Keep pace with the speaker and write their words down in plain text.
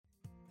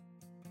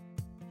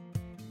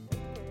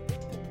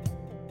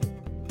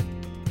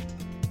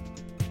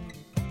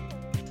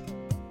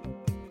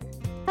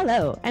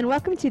Hello, and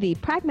welcome to the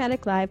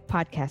Pragmatic Live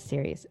podcast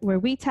series, where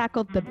we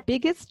tackle the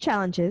biggest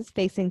challenges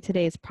facing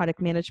today's product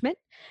management,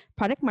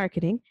 product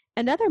marketing,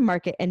 and other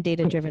market and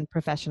data-driven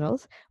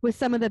professionals with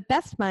some of the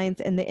best minds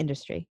in the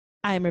industry.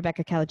 I am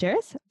Rebecca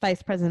Calageris,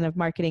 Vice President of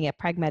Marketing at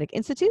Pragmatic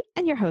Institute,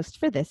 and your host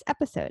for this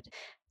episode.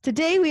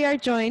 Today, we are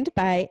joined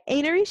by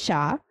Anery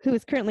Shah, who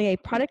is currently a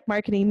product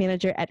marketing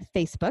manager at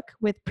Facebook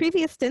with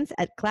previous stints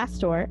at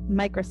Glassdoor,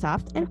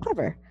 Microsoft, and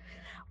Clever.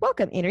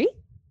 Welcome, Anery.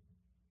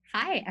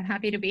 Hi, I'm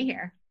happy to be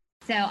here.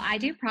 So I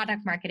do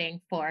product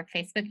marketing for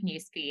Facebook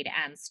Newsfeed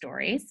and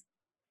Stories.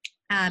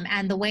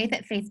 And the way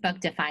that Facebook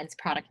defines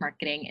product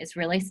marketing is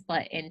really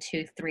split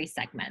into three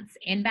segments: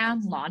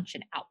 inbound, launch,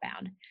 and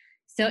outbound.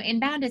 So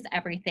inbound is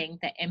everything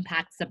that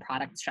impacts the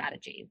product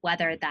strategy,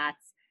 whether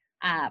that's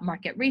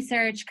market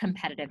research,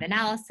 competitive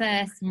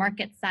analysis,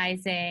 market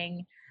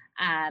sizing,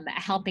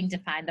 helping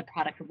define the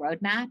product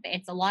roadmap.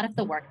 It's a lot of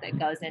the work that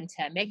goes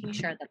into making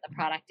sure that the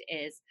product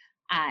is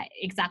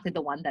exactly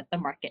the one that the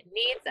market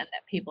needs and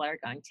that people are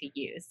going to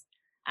use.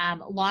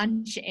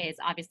 Launch is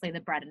obviously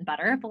the bread and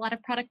butter of a lot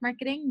of product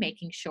marketing,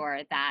 making sure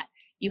that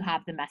you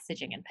have the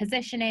messaging and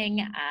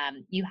positioning,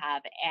 you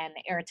have an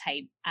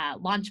airtight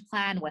launch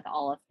plan with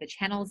all of the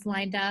channels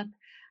lined up,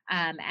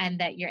 and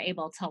that you're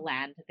able to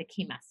land the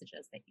key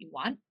messages that you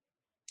want.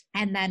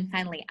 And then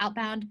finally,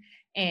 outbound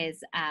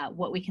is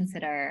what we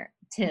consider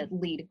to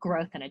lead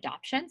growth and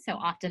adoption. So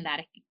often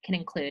that can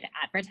include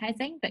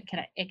advertising, but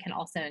it can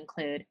also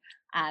include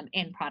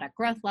in-product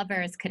growth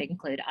levers, could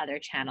include other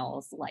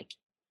channels like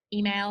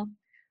email.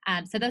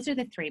 So those are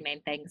the three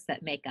main things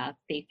that make up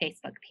the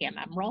Facebook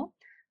PMM role.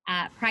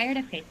 Prior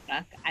to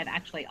Facebook, I've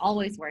actually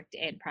always worked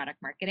in product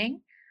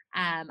marketing.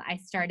 I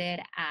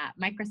started at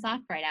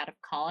Microsoft right out of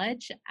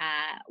college,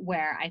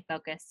 where I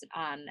focused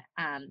on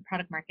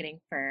product marketing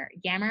for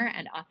Yammer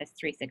and Office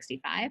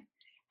 365.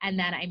 And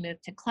then I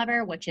moved to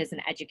Clever, which is an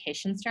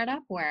education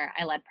startup where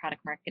I led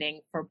product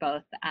marketing for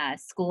both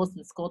schools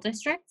and school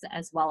districts,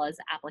 as well as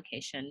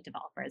application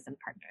developers and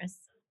partners.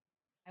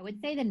 I would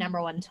say the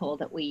number one tool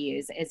that we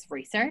use is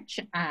research.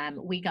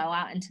 We go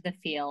out into the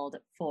field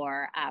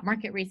for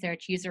market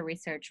research, user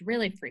research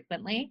really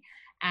frequently,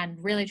 and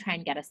really try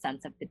and get a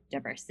sense of the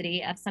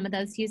diversity of some of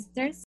those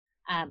users,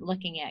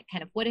 looking at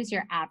kind of what is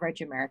your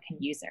average American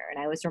user.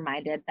 And I was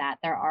reminded that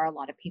there are a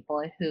lot of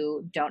people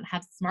who don't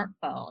have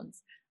smartphones.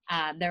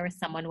 There was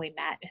someone we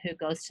met who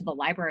goes to the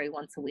library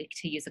once a week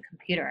to use a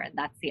computer, and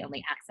that's the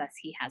only access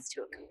he has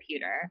to a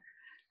computer.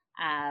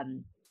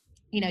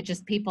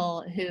 Just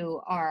people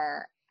who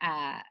are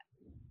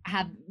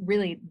have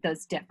really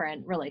those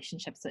different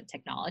relationships with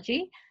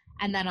technology.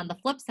 And then on the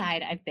flip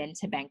side, I've been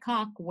to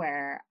Bangkok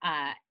where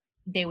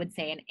they would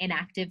say an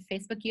inactive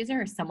Facebook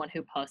user is someone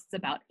who posts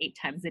about 8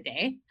 times a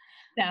day.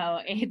 So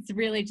it's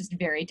really just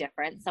very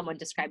different. Someone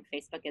described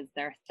Facebook as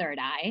their third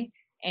eye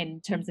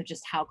in terms of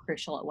just how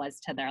crucial it was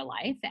to their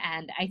life.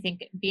 And I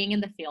think being in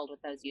the field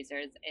with those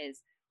users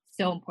is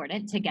so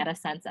important to get a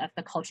sense of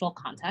the cultural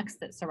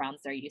context that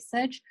surrounds their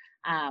usage,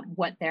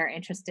 what they're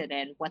interested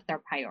in, what their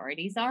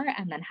priorities are,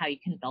 and then how you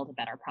can build a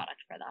better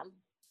product for them.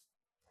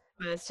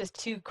 Well, it's just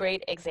two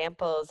great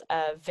examples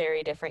of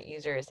very different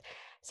users.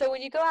 So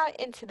when you go out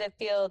into the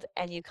field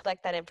and you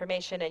collect that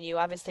information and you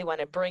obviously want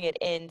to bring it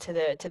into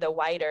the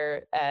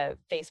wider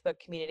Facebook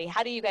community,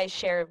 how do you guys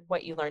share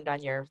what you learned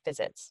on your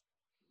visits?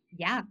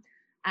 Yeah.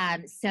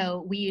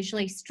 So we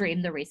usually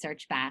stream the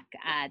research back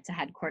to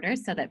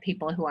headquarters so that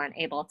people who aren't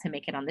able to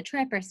make it on the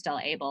trip are still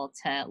able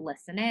to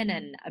listen in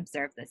and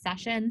observe the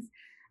sessions.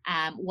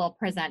 We'll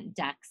present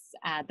decks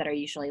that are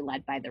usually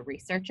led by the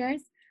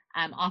researchers.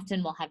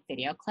 Often we'll have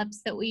video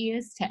clips that we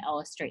use to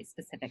illustrate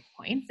specific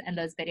points. And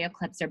those video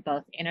clips are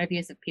both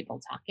interviews of people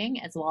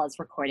talking as well as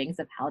recordings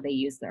of how they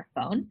use their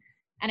phone.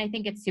 And I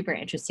think it's super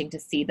interesting to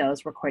see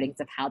those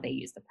recordings of how they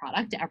use the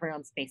product.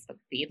 Everyone's Facebook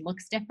feed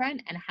looks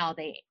different, and how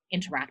they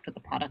interact with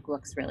the product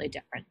looks really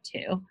different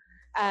too.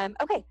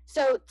 Okay,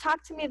 so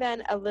talk to me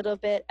then a little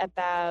bit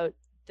about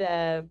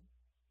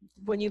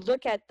when you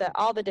look at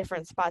all the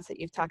different spots that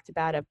you've talked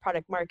about of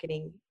product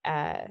marketing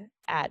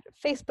at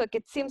Facebook,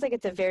 it seems like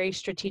it's a very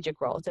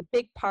strategic role. It's a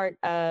big part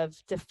of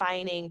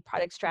defining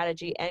product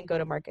strategy and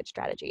go-to-market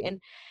strategy.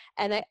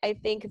 And I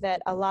think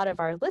that a lot of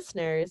our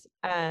listeners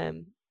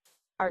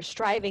are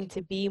striving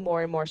to be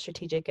more and more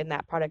strategic in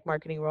that product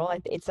marketing role.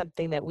 It's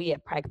something that we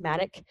at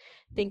Pragmatic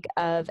think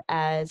of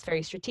as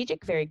very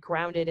strategic, very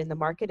grounded in the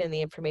market and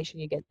the information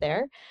you get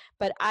there.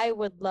 But I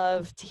would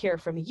love to hear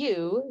from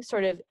you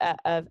sort of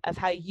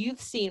how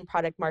you've seen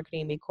product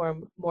marketing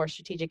become more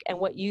strategic and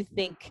what you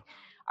think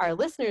our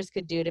listeners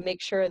could do to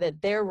make sure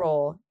that their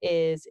role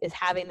is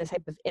having the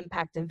type of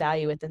impact and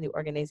value within the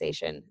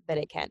organization that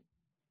it can.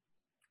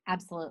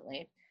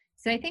 Absolutely.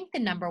 So I think the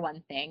number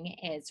one thing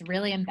is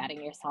really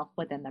embedding yourself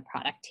within the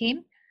product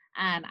team.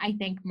 I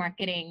think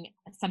marketing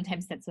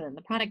sometimes sits within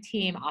the product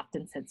team,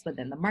 often sits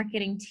within the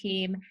marketing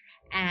team.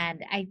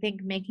 And I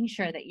think making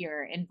sure that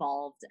you're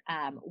involved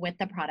with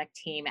the product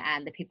team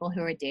and the people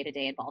who are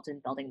day-to-day involved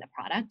in building the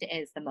product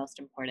is the most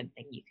important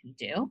thing you can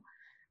do.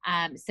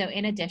 So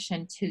in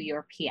addition to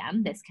your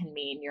PM, this can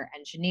mean your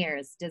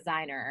engineers,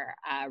 designer,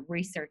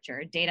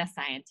 researcher, data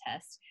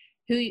scientist,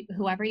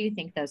 whoever you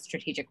think those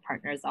strategic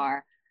partners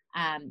are,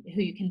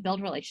 who you can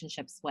build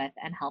relationships with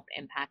and help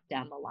impact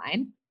down the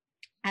line.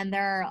 And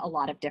there are a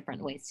lot of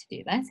different ways to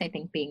do this. I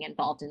think being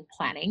involved in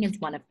planning is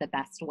one of the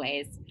best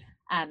ways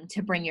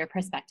to bring your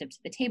perspective to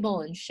the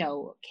table and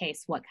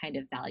showcase what kind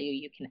of value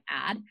you can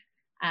add.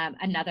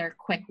 Another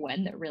quick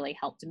win that really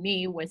helped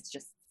me was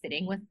just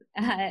sitting with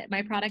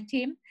my product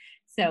team.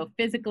 So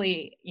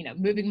physically,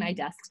 moving my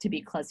desk to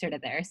be closer to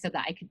there so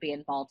that I could be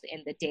involved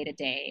in the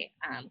day-to-day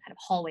kind of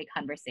hallway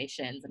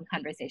conversations and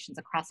conversations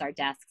across our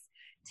desks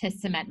to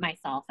cement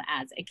myself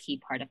as a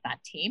key part of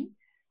that team,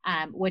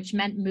 which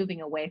meant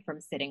moving away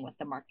from sitting with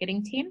the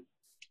marketing team.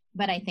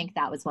 But I think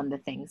that was one of the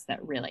things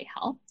that really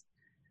helped.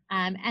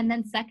 And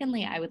then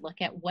secondly, I would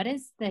look at what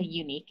is the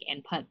unique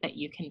input that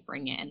you can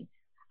bring in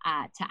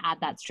to add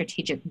that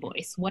strategic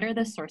voice. What are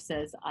the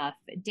sources of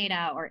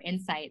data or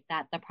insight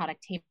that the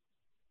product team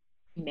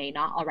may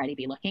not already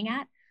be looking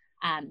at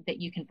that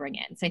you can bring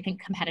in? So I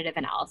think competitive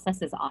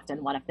analysis is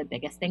often one of the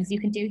biggest things you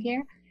can do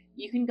here.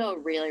 You can go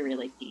really,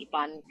 really deep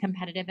on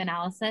competitive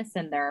analysis,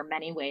 and there are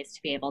many ways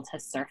to be able to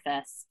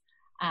surface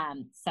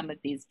some of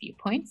these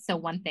viewpoints. So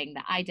one thing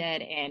that I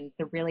did in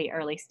the really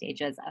early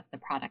stages of the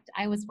product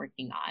I was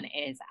working on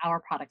is our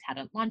product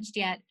hadn't launched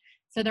yet.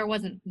 So there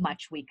wasn't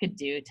much we could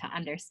do to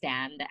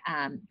understand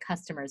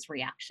customers'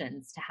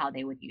 reactions to how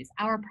they would use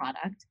our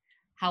product.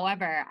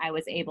 However, I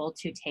was able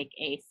to take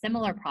a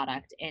similar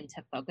product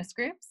into focus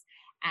groups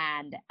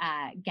and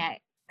get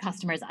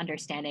customers'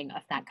 understanding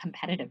of that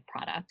competitive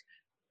product,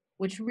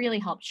 which really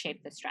helped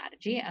shape the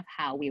strategy of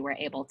how we were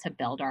able to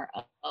build our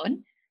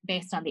own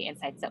based on the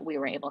insights that we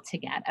were able to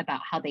get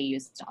about how they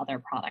used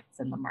other products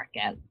in the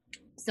market.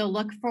 So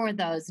look for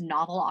those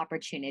novel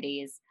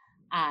opportunities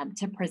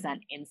to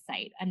present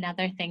insight.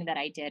 Another thing that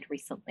I did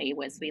recently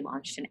was we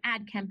launched an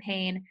ad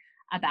campaign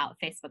about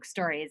Facebook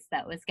stories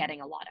that was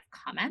getting a lot of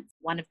comments.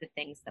 One of the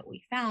things that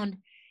we found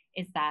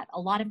is that a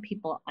lot of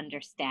people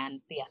understand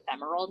the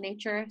ephemeral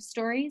nature of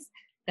stories,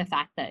 the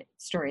fact that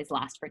stories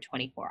last for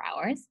 24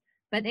 hours,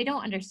 but they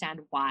don't understand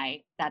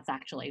why that's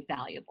actually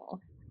valuable.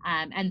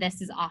 And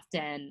this is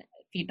often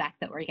feedback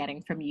that we're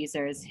getting from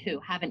users who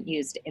haven't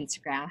used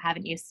Instagram,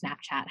 haven't used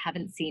Snapchat,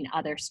 haven't seen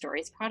other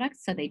stories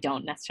products, so they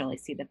don't necessarily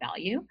see the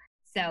value.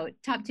 So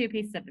top two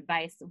pieces of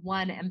advice: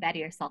 one, embed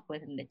yourself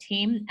within the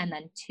team, and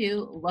then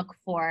two, look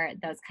for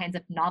those kinds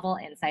of novel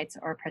insights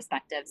or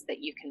perspectives that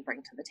you can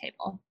bring to the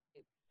table.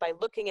 By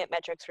looking at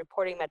metrics,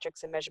 reporting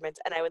metrics and measurements,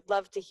 and I would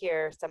love to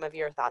hear some of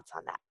your thoughts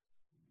on that.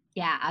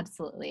 Yeah,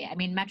 absolutely. I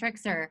mean,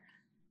 metrics are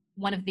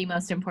one of the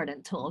most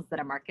important tools that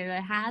a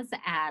marketer has.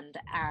 And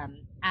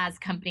as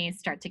companies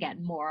start to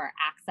get more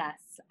access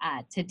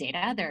to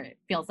data, there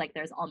feels like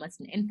there's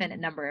almost an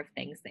infinite number of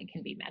things that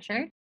can be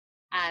measured.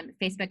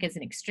 Facebook is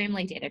an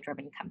extremely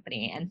data-driven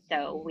company, and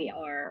so we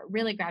are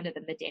really grounded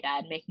in the data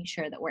and making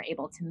sure that we're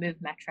able to move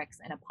metrics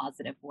in a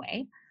positive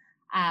way.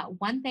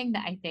 One thing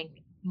that I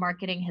think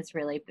marketing has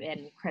really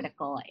been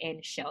critical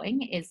in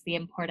showing is the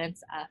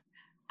importance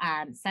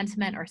of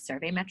sentiment or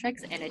survey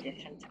metrics in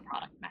addition to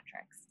product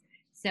metrics.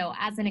 So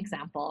as an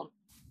example,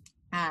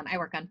 I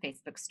work on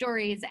Facebook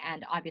stories,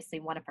 and obviously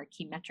one of our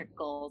key metric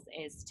goals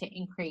is to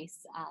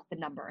increase the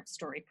number of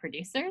story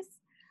producers.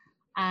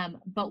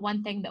 But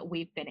one thing that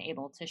we've been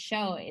able to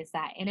show is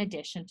that in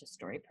addition to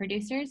story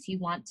producers, you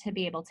want to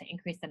be able to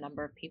increase the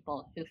number of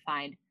people who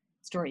find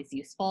stories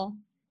useful,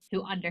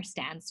 who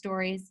understand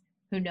stories,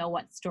 who know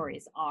what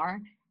stories are.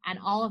 And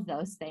all of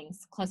those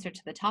things closer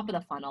to the top of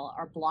the funnel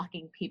are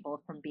blocking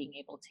people from being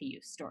able to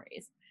use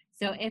stories.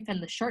 So if in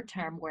the short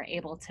term, we're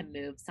able to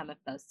move some of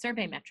those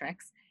survey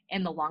metrics,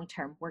 in the long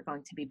term, we're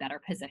going to be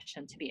better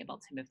positioned to be able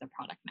to move the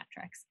product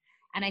metrics.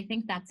 And I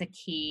think that's a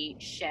key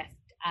shift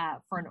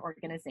for an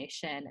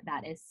organization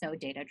that is so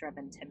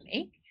data-driven to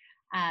make,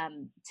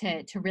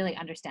 to really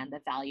understand the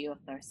value of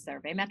those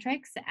survey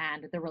metrics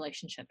and the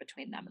relationship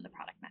between them and the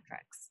product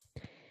metrics.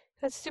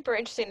 That's super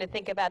interesting to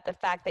think about the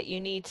fact that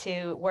you need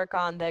to work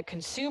on the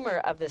consumer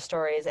of the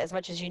stories as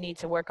much as you need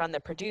to work on the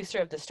producer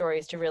of the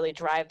stories to really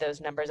drive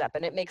those numbers up.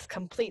 And it makes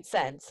complete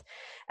sense.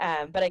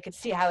 But I could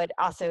see how it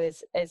also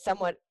is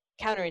somewhat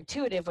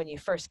counterintuitive when you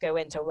first go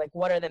into, like,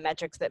 what are the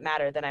metrics that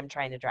matter that I'm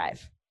trying to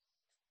drive?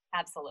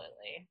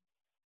 Absolutely.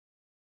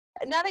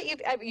 Now that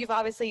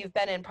you've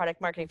been in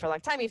product marketing for a long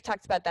time, you've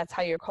talked about that's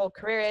how your whole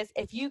career is.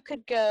 If you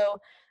could go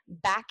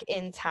back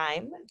in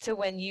time to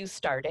when you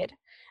started,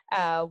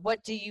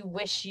 what do you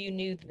wish you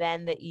knew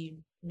then that you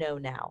know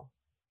now?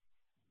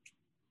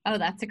 Oh,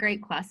 that's a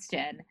great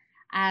question.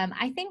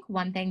 I think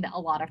one thing that a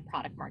lot of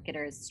product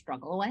marketers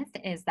struggle with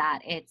is that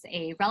it's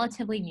a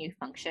relatively new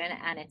function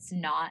and it's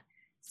not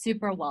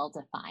super well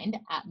defined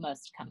at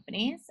most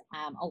companies.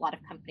 A lot of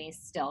companies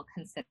still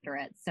consider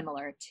it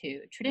similar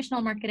to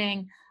traditional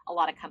marketing. A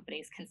lot of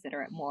companies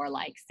consider it more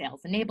like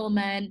sales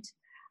enablement.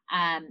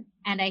 And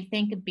I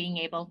think being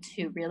able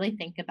to really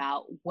think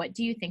about, what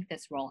do you think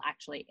this role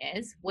actually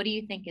is? What do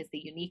you think is the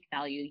unique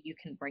value you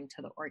can bring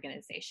to the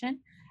organization?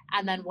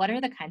 And then what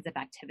are the kinds of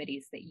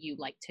activities that you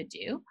like to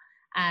do?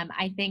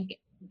 I think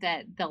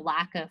that the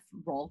lack of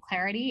role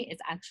clarity is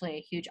actually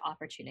a huge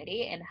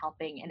opportunity in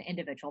helping an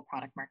individual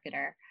product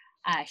marketer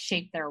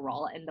shape their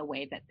role in the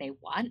way that they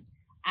want,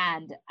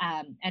 and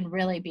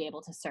really be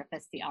able to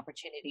surface the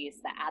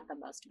opportunities that add the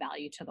most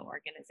value to the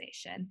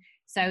organization.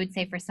 So I would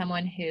say, for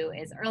someone who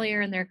is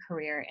earlier in their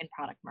career in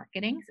product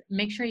marketing,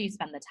 make sure you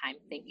spend the time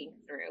thinking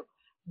through,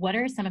 what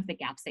are some of the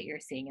gaps that you're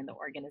seeing in the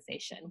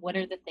organization? What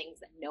are the things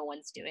that no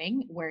one's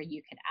doing where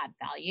you could add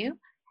value?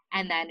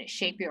 And then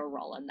shape your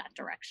role in that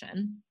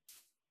direction.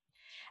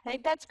 I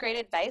think that's great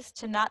advice,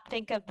 to not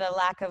think of the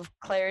lack of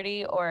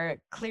clarity or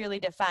clearly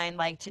defined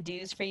like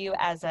to-dos for you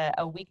as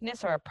a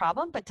weakness or a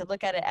problem, but to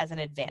look at it as an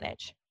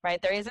advantage,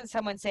 right? There isn't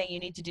someone saying you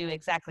need to do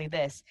exactly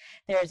this.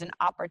 There is an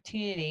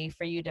opportunity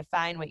for you to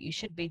find what you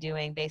should be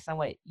doing based on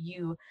what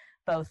you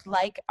both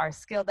like, are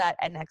skilled at,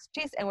 and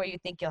expertise, and where you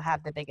think you'll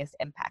have the biggest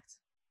impact.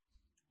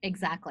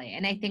 Exactly.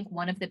 And I think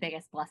one of the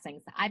biggest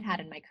blessings that I've had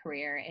in my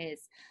career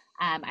is,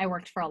 I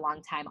worked for a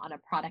long time on a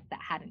product that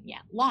hadn't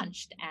yet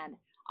launched. And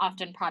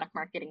often product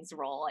marketing's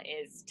role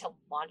is to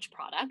launch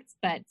products,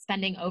 but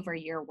spending over a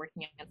year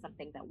working on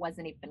something that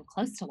wasn't even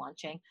close to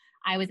launching,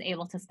 I was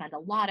able to spend a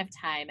lot of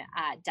time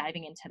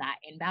diving into that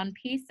inbound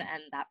piece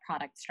and that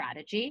product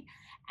strategy,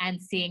 and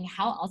seeing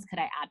how else could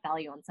I add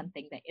value on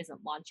something that isn't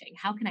launching?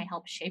 How can I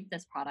help shape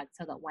this product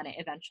so that when it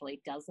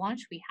eventually does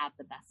launch, we have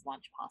the best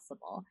launch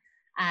possible?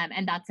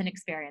 And that's an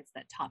experience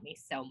that taught me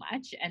so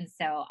much. And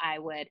so I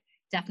would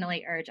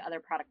definitely urge other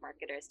product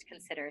marketers to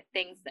consider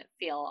things that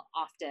feel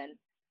often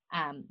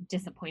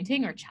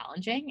disappointing or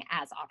challenging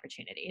as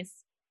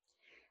opportunities.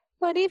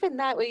 But even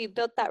that, when you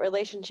built that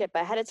relationship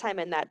ahead of time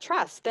and that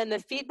trust, then the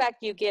feedback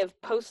you give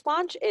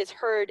post-launch is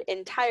heard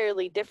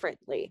entirely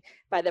differently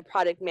by the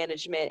product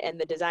management and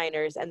the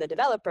designers and the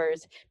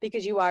developers,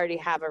 because you already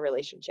have a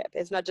relationship.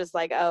 It's not just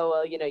like, oh,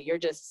 well, you're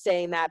just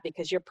saying that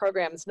because your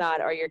program's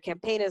not, or your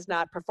campaign is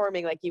not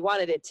performing like you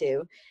wanted it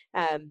to.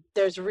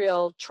 There's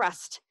real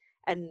trust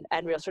and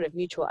real sort of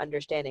mutual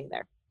understanding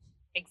there.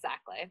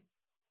 Exactly.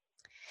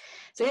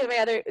 So here's my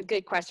other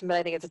good question, but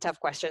I think it's a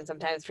tough question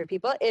sometimes for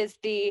people, is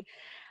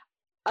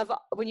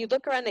when you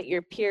look around at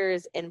your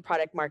peers in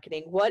product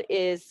marketing, what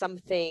is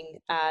something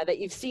that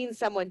you've seen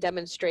someone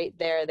demonstrate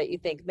there that you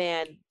think,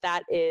 man,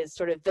 that is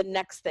sort of the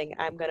next thing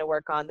I'm going to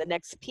work on, the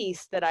next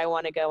piece that I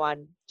want to go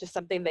on, just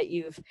something that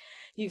you've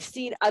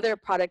seen other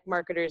product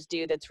marketers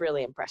do that's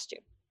really impressed you?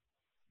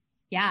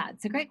 Yeah,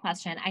 it's a great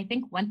question. I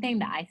think one thing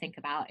that I think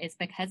about is,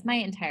 because my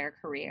entire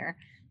career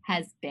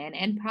has been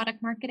in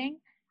product marketing,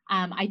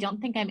 I don't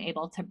think I'm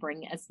able to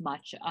bring as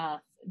much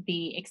of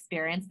the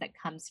experience that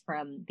comes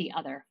from the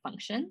other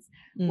functions.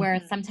 Where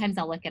sometimes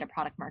I'll look at a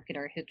product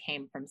marketer who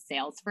came from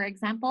sales, for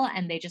example,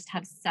 and they just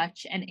have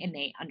such an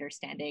innate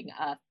understanding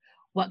of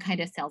what kind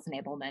of sales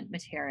enablement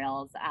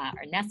materials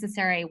are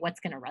necessary, what's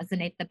going to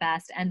resonate the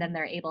best, and then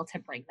they're able to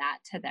bring that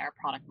to their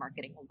product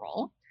marketing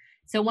role.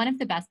 So, one of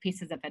the best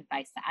pieces of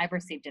advice that I've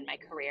received in my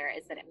career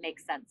is that it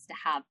makes sense to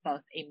have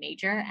both a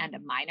major and a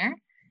minor.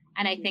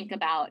 And I think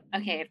about,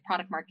 okay, if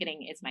product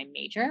marketing is my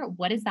major,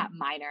 what is that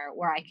minor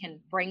where I can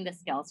bring the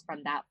skills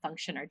from that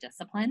function or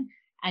discipline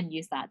and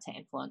use that to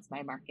influence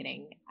my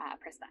marketing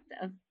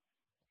perspective?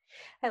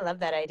 I love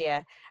that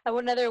idea.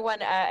 Another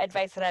one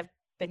advice that I've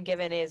been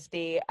given is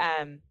the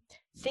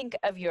think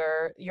of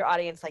your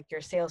audience, like your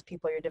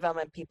salespeople, your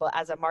development people,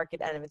 as a market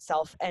in of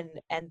itself, and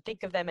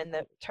think of them in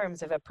the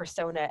terms of a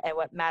persona and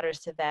what matters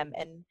to them.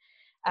 And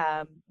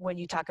when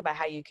you talk about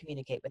how you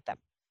communicate with them,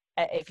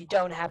 if you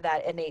don't have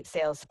that innate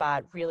sales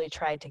spot, really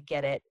try to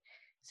get it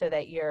so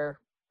that you're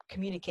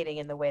communicating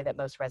in the way that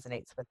most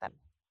resonates with them.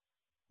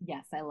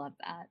 Yes, I love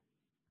that.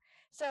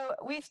 So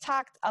we've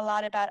talked a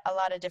lot about a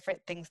lot of different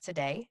things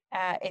today.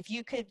 If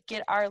you could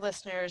get our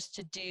listeners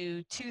to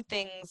do two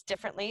things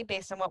differently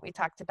based on what we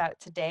talked about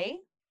today,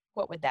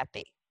 what would that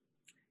be?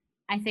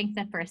 I think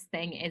the first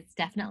thing is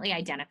definitely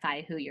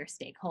identify who your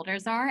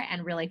stakeholders are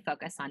and really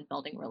focus on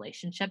building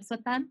relationships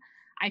with them.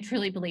 I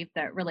truly believe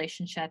that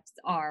relationships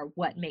are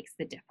what makes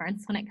the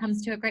difference when it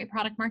comes to a great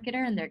product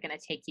marketer, and they're going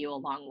to take you a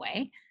long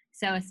way.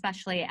 So,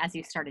 especially as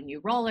you start a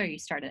new role or you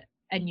start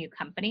a new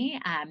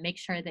company, make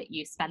sure that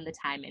you spend the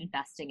time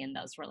investing in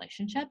those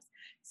relationships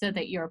so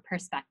that your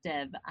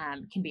perspective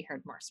can be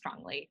heard more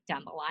strongly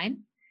down the line.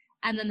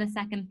 And then the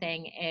second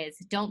thing is,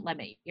 don't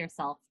limit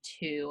yourself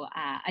to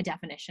a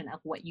definition of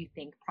what you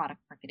think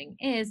product marketing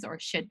is or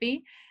should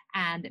be,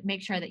 and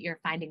make sure that you're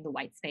finding the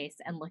white space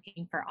and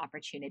looking for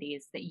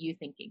opportunities that you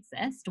think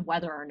exist,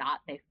 whether or not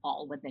they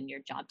fall within your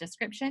job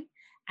description,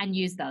 and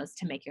use those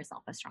to make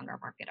yourself a stronger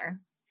marketer.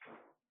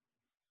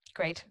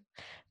 Great.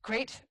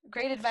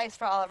 Great advice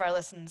for all of our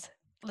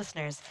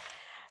listeners.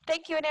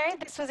 Thank you, Aneri.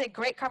 This was a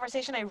great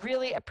conversation. I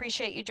really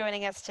appreciate you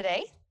joining us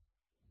today.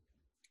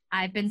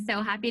 I've been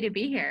so happy to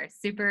be here.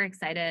 Super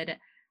excited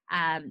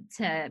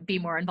to be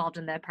more involved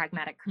in the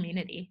pragmatic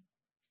community.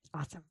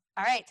 Awesome.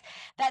 All right,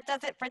 that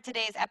does it for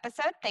today's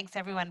episode. Thanks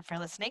everyone for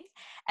listening.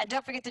 And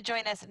don't forget to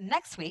join us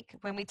next week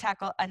when we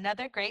tackle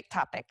another great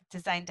topic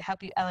designed to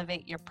help you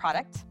elevate your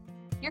product,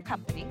 your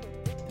company,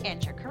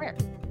 and your career.